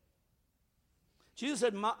 Jesus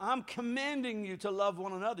said, I'm commanding you to love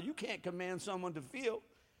one another. You can't command someone to feel.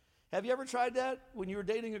 Have you ever tried that when you were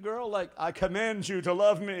dating a girl? Like, I command you to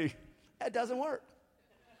love me. That doesn't work.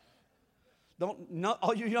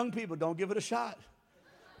 All you young people, don't give it a shot.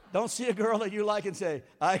 Don't see a girl that you like and say,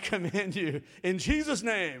 I command you in Jesus'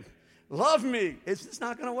 name, love me. It's just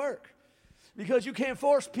not going to work because you can't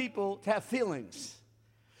force people to have feelings.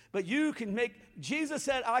 But you can Jesus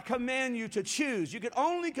said, I command you to choose. You can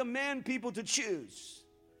only command people to choose.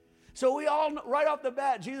 So we all, right off the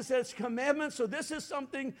bat, Jesus said it's commandments, so this is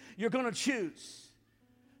something you're going to choose.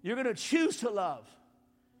 You're going to choose to love.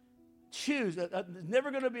 Choose. There's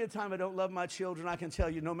never going to be a time I don't love my children. I can tell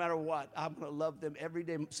you no matter what, I'm going to love them every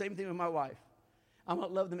day. Same thing with my wife. I'm going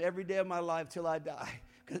to love them every day of my life till I die.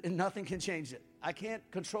 And nothing can change it. I can't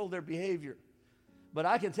control their behavior. But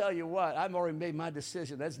I can tell you what, I've already made my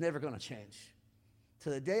decision. That's never going to change. To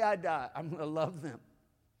the day I die, I'm going to love them.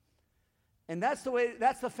 And that's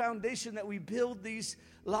the foundation that we build these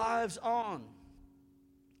lives on.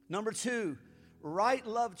 Number 2, right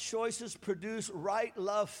love choices produce right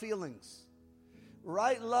love feelings.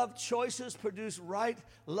 Right love choices produce right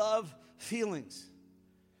love feelings.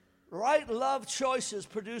 Right love choices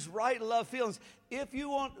produce right love feelings. If you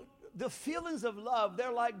want the feelings of love,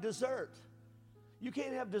 they're like dessert. You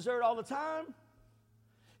can't have dessert all the time.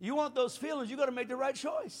 You want those feelings, you got to make the right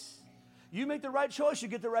choice. You make the right choice, you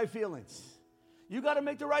get the right feelings. You got to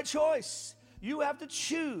make the right choice. You have to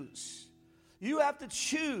choose. You have to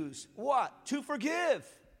choose what? To forgive.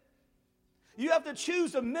 You have to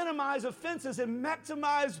choose to minimize offenses and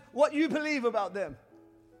maximize what you believe about them.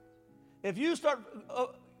 If you start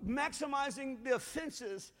maximizing the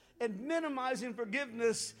offenses and minimizing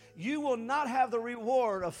forgiveness, you will not have the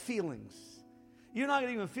reward of feelings. You're not going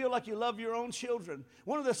to even feel like you love your own children.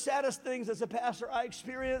 One of the saddest things as a pastor I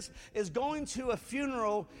experienced is going to a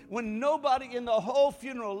funeral when nobody in the whole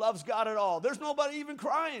funeral loves God at all. There's nobody even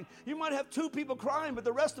crying. You might have 2 people crying, but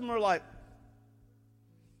the rest of them are like,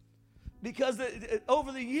 because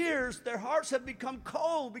over the years, their hearts have become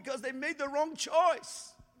cold because they made the wrong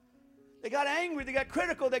choice. They got angry, they got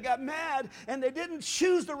critical, they got mad, and they didn't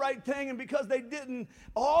choose the right thing. And because they didn't,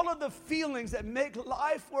 all of the feelings that make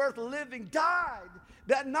life worth living died.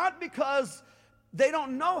 That not because they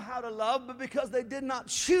don't know how to love, but because they did not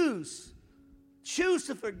choose Choose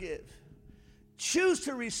to forgive. Choose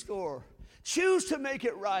to restore. Choose to make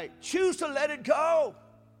it right. Choose to let it go.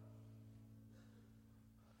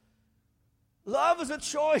 Love is a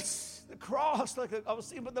choice. The cross, like I was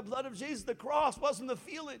saying about the blood of Jesus, the cross wasn't the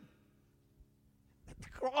feeling. The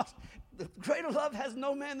cross, the greater love has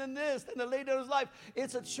no man than this, than to lay down his life.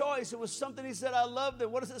 It's a choice. It was something he said, I loved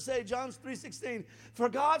them. What does it say? John 3:16. For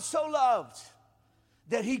God so loved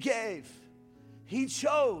that he gave. He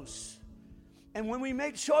chose. And when we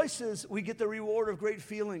make choices, we get the reward of great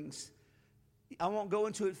feelings. I won't go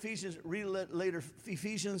into Ephesians, read it later.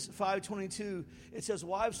 Ephesians 5:22. It says,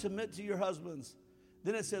 wives, submit to your husbands.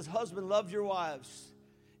 Then it says, husband, love your wives.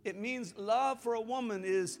 It means love for a woman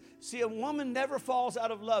is, see, a woman never falls out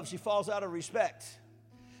of love. She falls out of respect.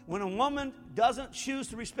 When a woman doesn't choose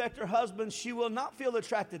to respect her husband, she will not feel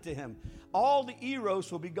attracted to him. All the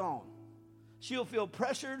eros will be gone. She'll feel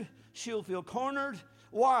pressured. She'll feel cornered.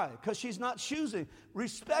 Why? Because she's not choosing.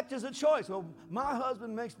 Respect is a choice. Well, my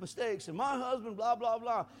husband makes mistakes, and my husband blah, blah,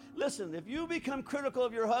 blah. Listen, if you become critical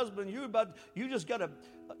of your husband, you just got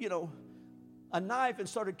a knife and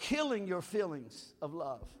started killing your feelings of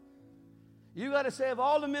love. You got to say, of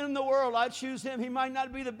all the men in the world, I choose him. He might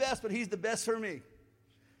not be the best, but he's the best for me.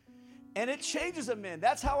 And it changes a man.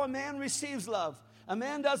 That's how a man receives love. A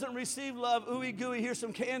man doesn't receive love, ooey gooey, here's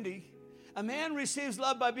some candy. A man receives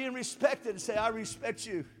love by being respected and say, I respect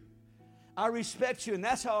you. I respect you. And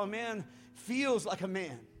that's how a man feels like a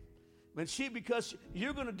man. Because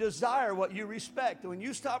you're going to desire what you respect. And when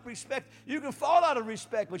you stop respect, you can fall out of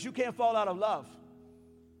respect, but you can't fall out of love.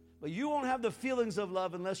 But you won't have the feelings of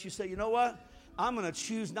love unless you say, you know what? I'm going to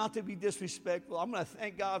choose not to be disrespectful. I'm going to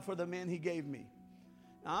thank God for the man he gave me.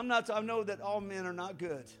 Now, I know that all men are not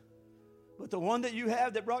good. But the one that you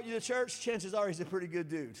have that brought you to church, chances are he's a pretty good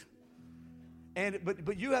dude.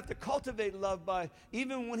 But you have to cultivate love by,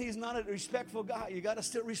 even when he's not a respectful guy, you got to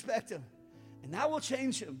still respect him. And that will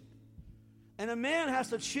change him. And a man has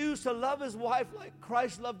to choose to love his wife like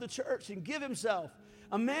Christ loved the church and give himself.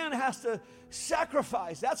 A man has to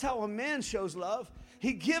sacrifice. That's how a man shows love.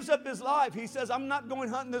 He gives up his life. He says, I'm not going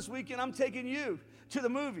hunting this weekend. I'm taking you to the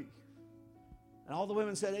movie. And all the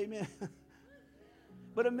women said, amen.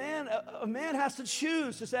 But a man has to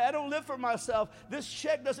choose to say, I don't live for myself. This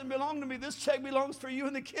check doesn't belong to me. This check belongs for you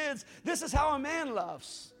and the kids. This is how a man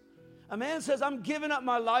loves. A man says, I'm giving up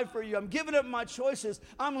my life for you. I'm giving up my choices.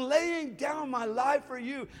 I'm laying down my life for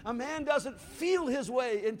you. A man doesn't feel his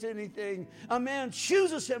way into anything. A man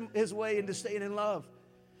chooses his way into staying in love.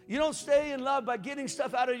 You don't stay in love by getting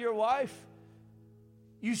stuff out of your wife.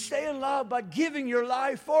 You stay in love by giving your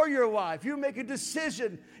life for your wife. You make a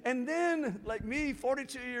decision. And then, like me,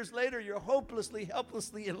 42 years later, you're hopelessly,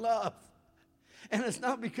 helplessly in love. And it's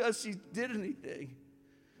not because she did anything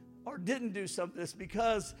or didn't do something. It's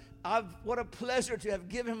because what a pleasure to have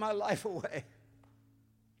given my life away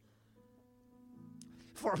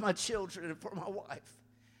for my children and for my wife.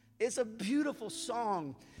 It's a beautiful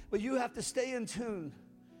song, but you have to stay in tune.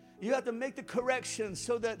 You have to make the corrections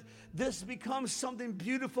so that this becomes something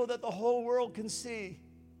beautiful that the whole world can see.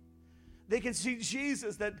 They can see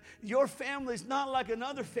Jesus, that your family is not like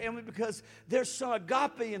another family because there's some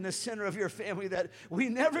agape in the center of your family, that we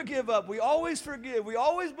never give up. We always forgive. We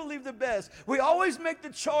always believe the best. We always make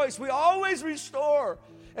the choice. We always restore.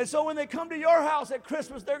 And so when they come to your house at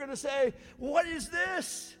Christmas, they're going to say, what is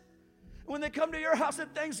this? When they come to your house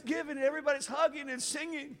at Thanksgiving, everybody's hugging and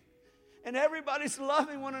singing, and everybody's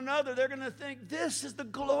loving one another, they're going to think, this is the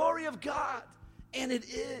glory of God. And it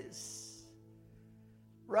is.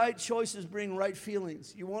 Right choices bring right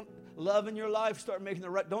feelings. You want love in your life, start making the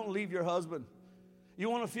right. Don't leave your husband. You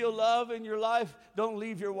want to feel love in your life, don't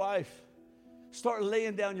leave your wife. Start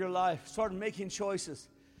laying down your life. Start making choices.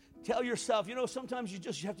 Tell yourself, sometimes you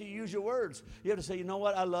have to use your words. You have to say, you know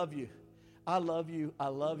what, I love you. I love you, I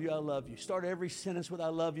love you, I love you. Start every sentence with I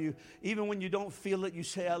love you. Even when you don't feel it, you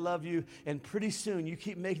say I love you. And pretty soon you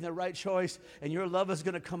keep making the right choice and your love is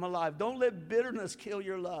going to come alive. Don't let bitterness kill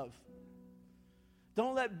your love.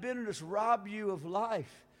 Don't let bitterness rob you of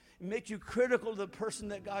life and make you critical of the person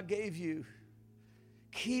that God gave you.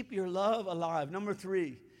 Keep your love alive. Number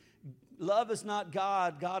 3, love is not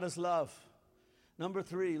God, God is love. Number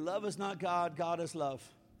 3, love is not God, God is love.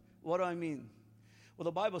 What do I mean? Well,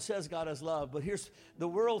 the Bible says God is love, but here's the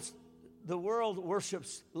world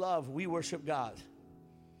worships love. We worship God.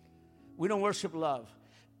 We don't worship love.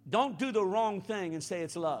 Don't do the wrong thing and say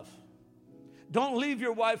it's love. Don't leave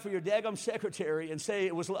your wife for your daggum secretary and say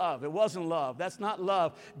it was love. It wasn't love. That's not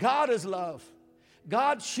love. God is love.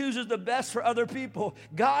 God chooses the best for other people.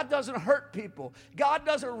 God doesn't hurt people. God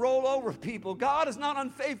doesn't roll over people. God is not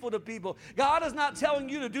unfaithful to people. God is not telling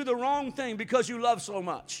you to do the wrong thing because you love so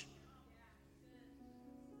much.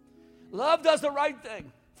 Love does the right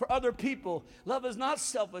thing for other people. Love is not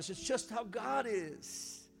selfish. It's just how God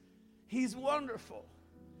is. He's wonderful.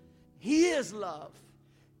 He is love.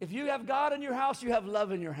 If you have God in your house, you have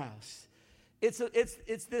love in your house.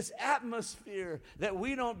 It's this atmosphere that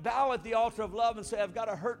we don't bow at the altar of love and say, I've got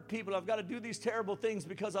to hurt people. I've got to do these terrible things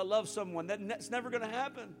because I love someone. That's never going to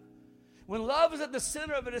happen. When love is at the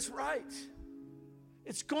center of it, it's right.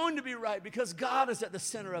 It's going to be right because God is at the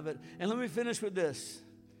center of it. And let me finish with this.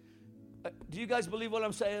 Do you guys believe what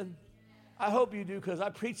I'm saying? I hope you do, because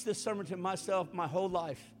I preached this sermon to myself my whole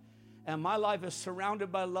life. And my life is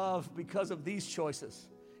surrounded by love because of these choices.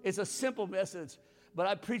 It's a simple message, but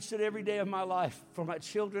I preached it every day of my life for my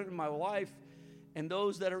children and my wife and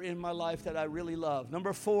those that are in my life that I really love.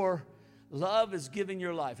 Number 4, love is giving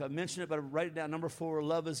your life. I mentioned it, but I write it down. Number 4,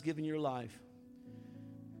 love is giving your life.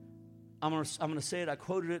 I'm going to say it. I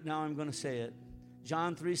quoted it. Now I'm going to say it.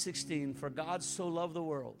 John 3:16, for God so loved the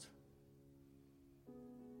world.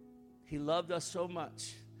 He loved us so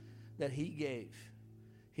much that he gave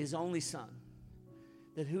his only son,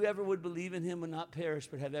 that whoever would believe in him would not perish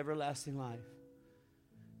but have everlasting life.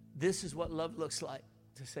 This is what love looks like,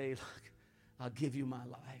 to say, look, I'll give you my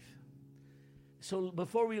life. So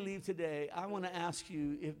before we leave today, I want to ask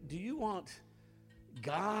you, do you want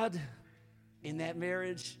God in that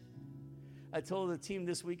marriage? I told the team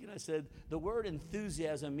this weekend, I said, the word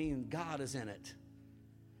enthusiasm means God is in it.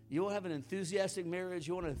 You want to have an enthusiastic marriage,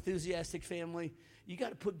 you want an enthusiastic family, you got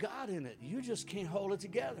to put God in it. You just can't hold it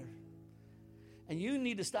together. And you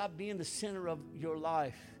need to stop being the center of your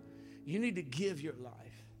life. You need to give your life.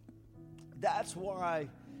 That's why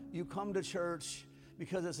you come to church,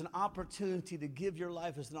 because it's an opportunity to give your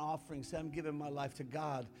life as an offering. Say, I'm giving my life to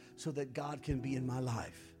God so that God can be in my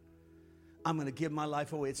life. I'm going to give my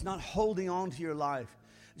life away. It's not holding on to your life.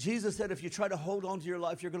 Jesus said, if you try to hold on to your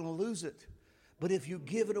life, you're going to lose it. But if you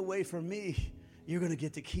give it away for me, you're going to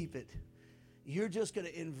get to keep it. You're just going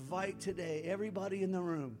to invite today everybody in the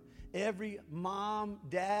room, every mom,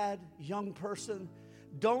 dad, young person.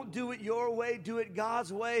 Don't do it your way, do it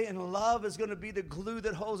God's way, and love is going to be the glue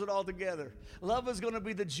that holds it all together. Love is going to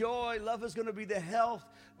be the joy. Love is going to be the health.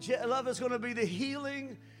 Love is going to be the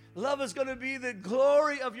healing. Love is going to be the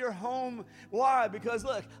glory of your home. Why? Because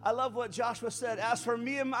look, I love what Joshua said. As for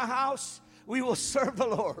me and my house, we will serve the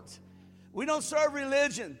Lord. We don't serve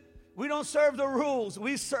religion. We don't serve the rules.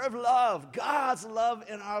 We serve love, God's love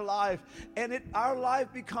in our life. And our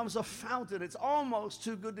life becomes a fountain. It's almost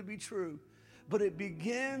too good to be true. But it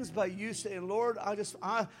begins by you saying, Lord, I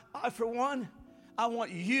for one, I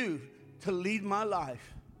want you to lead my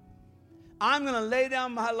life. I'm going to lay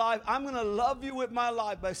down my life. I'm going to love you with my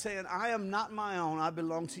life by saying, I am not my own. I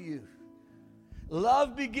belong to you.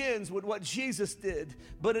 Love begins with what Jesus did,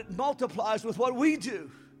 but it multiplies with what we do.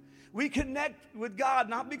 We connect with God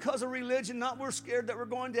not because of religion, not we're scared that we're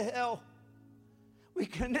going to hell. We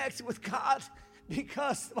connect with God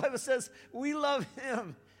because the Bible says we love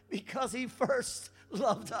him because he first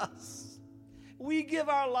loved us. We give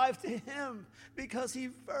our life to him because he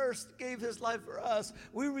first gave his life for us.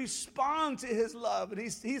 We respond to his love. And he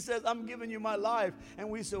says, I'm giving you my life. And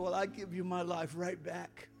we say, well, I give you my life right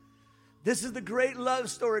back. This is the great love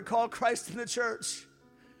story called Christ in the Church.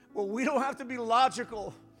 Well, we don't have to be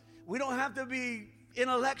logical. We don't have to be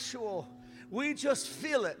intellectual. We just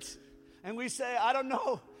feel it. And we say, I don't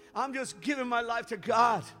know. I'm just giving my life to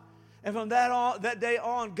God. And from that day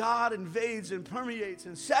on, God invades and permeates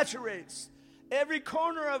and saturates every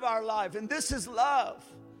corner of our life. And this is love.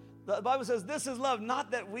 The Bible says this is love,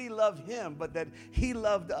 not that we love him, but that he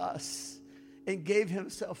loved us and gave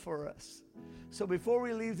himself for us. So before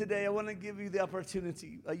we leave today, I want to give you the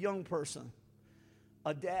opportunity, a young person,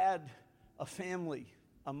 a dad, a family,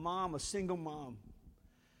 a mom, a single mom.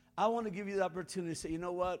 I want to give you the opportunity to say, you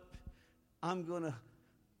know what? I'm going to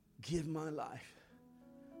give my life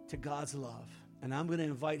to God's love. And I'm going to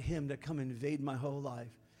invite him to come invade my whole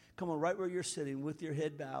life. Come on, right where you're sitting with your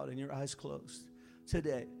head bowed and your eyes closed.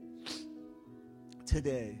 Today,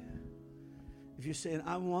 if you're saying,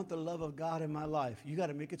 I want the love of God in my life, you got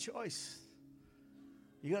to make a choice.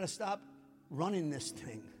 You got to stop running this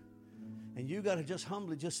thing. And you got to just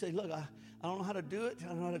humbly just say, look, I don't know how to do it. I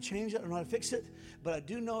don't know how to change it. I don't know how to fix it. But I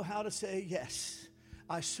do know how to say, yes,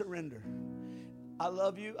 I surrender. I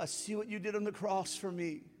love you. I see what you did on the cross for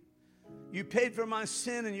me. You paid for my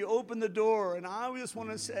sin and you opened the door. And I just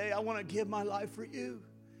want to say, I want to give my life for you.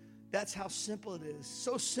 That's how simple it is.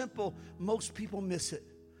 So simple, most people miss it.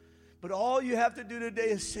 But all you have to do today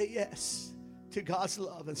is say yes to God's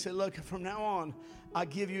love and say, look, from now on, I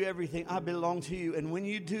give you everything. I belong to you. And when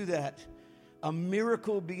you do that, a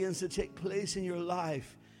miracle begins to take place in your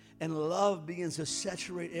life, and love begins to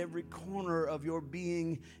saturate every corner of your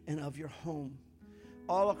being and of your home.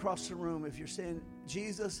 All across the room, if you're saying,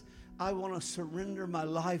 Jesus, I want to surrender my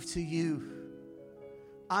life to you.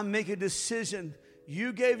 I make a decision.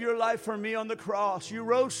 You gave your life for me on the cross. You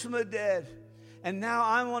rose from the dead. And now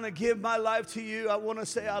I want to give my life to you. I want to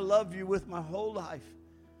say I love you with my whole life.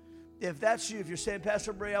 If that's you, if you're saying,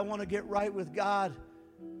 Pastor Bray, I want to get right with God.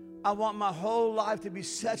 I want my whole life to be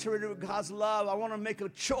saturated with God's love. I want to make a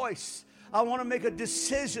choice. I want to make a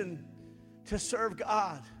decision to serve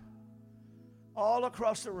God. All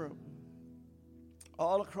across the room.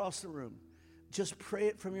 All across the room. Just pray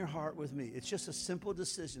it from your heart with me. It's just a simple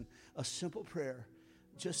decision, a simple prayer.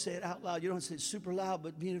 Just say it out loud. You don't say it super loud,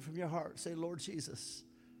 but mean it from your heart. Say, Lord Jesus,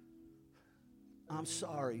 I'm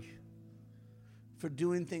sorry for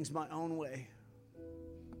doing things my own way.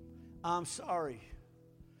 I'm sorry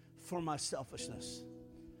for my selfishness.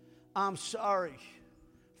 I'm sorry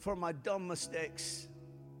for my dumb mistakes.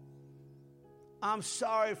 I'm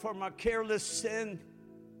sorry for my careless sin.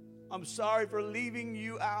 I'm sorry for leaving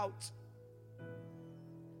you out.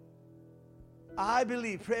 I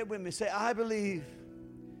believe, pray with me, say, I believe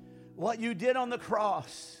what you did on the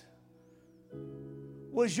cross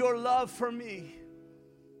was your love for me.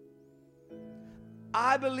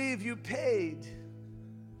 I believe you paid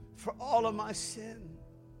for all of my sin.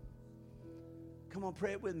 Come on,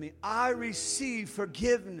 pray it with me. I receive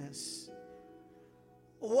forgiveness.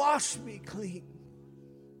 Wash me clean.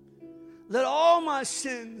 Let all my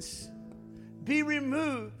sins be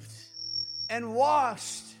removed and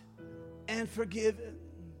washed and forgiven.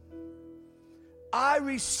 I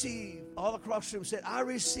receive, all across the room said, I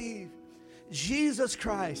receive Jesus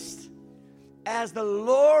Christ as the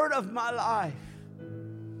Lord of my life.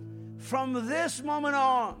 From this moment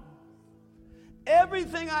on,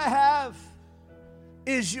 everything I have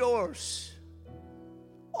is yours.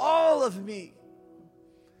 All of me.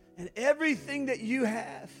 And everything that you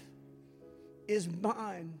have is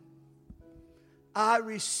mine. I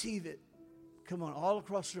receive it. Come on, all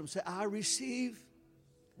across the room. Say, I receive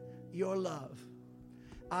your love.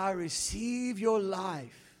 I receive your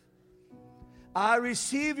life. I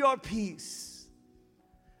receive your peace.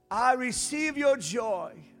 I receive your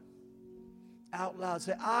joy. Out loud,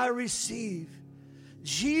 say, I receive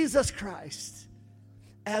Jesus Christ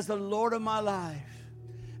as the Lord of my life.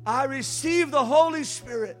 I receive the Holy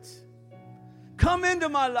Spirit. Come into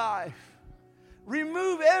my life.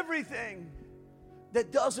 Remove everything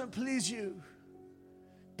that doesn't please you.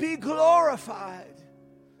 Be glorified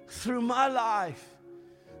through my life.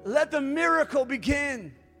 Let the miracle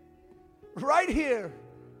begin right here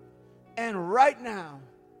and right now,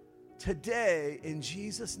 today, in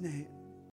Jesus' name.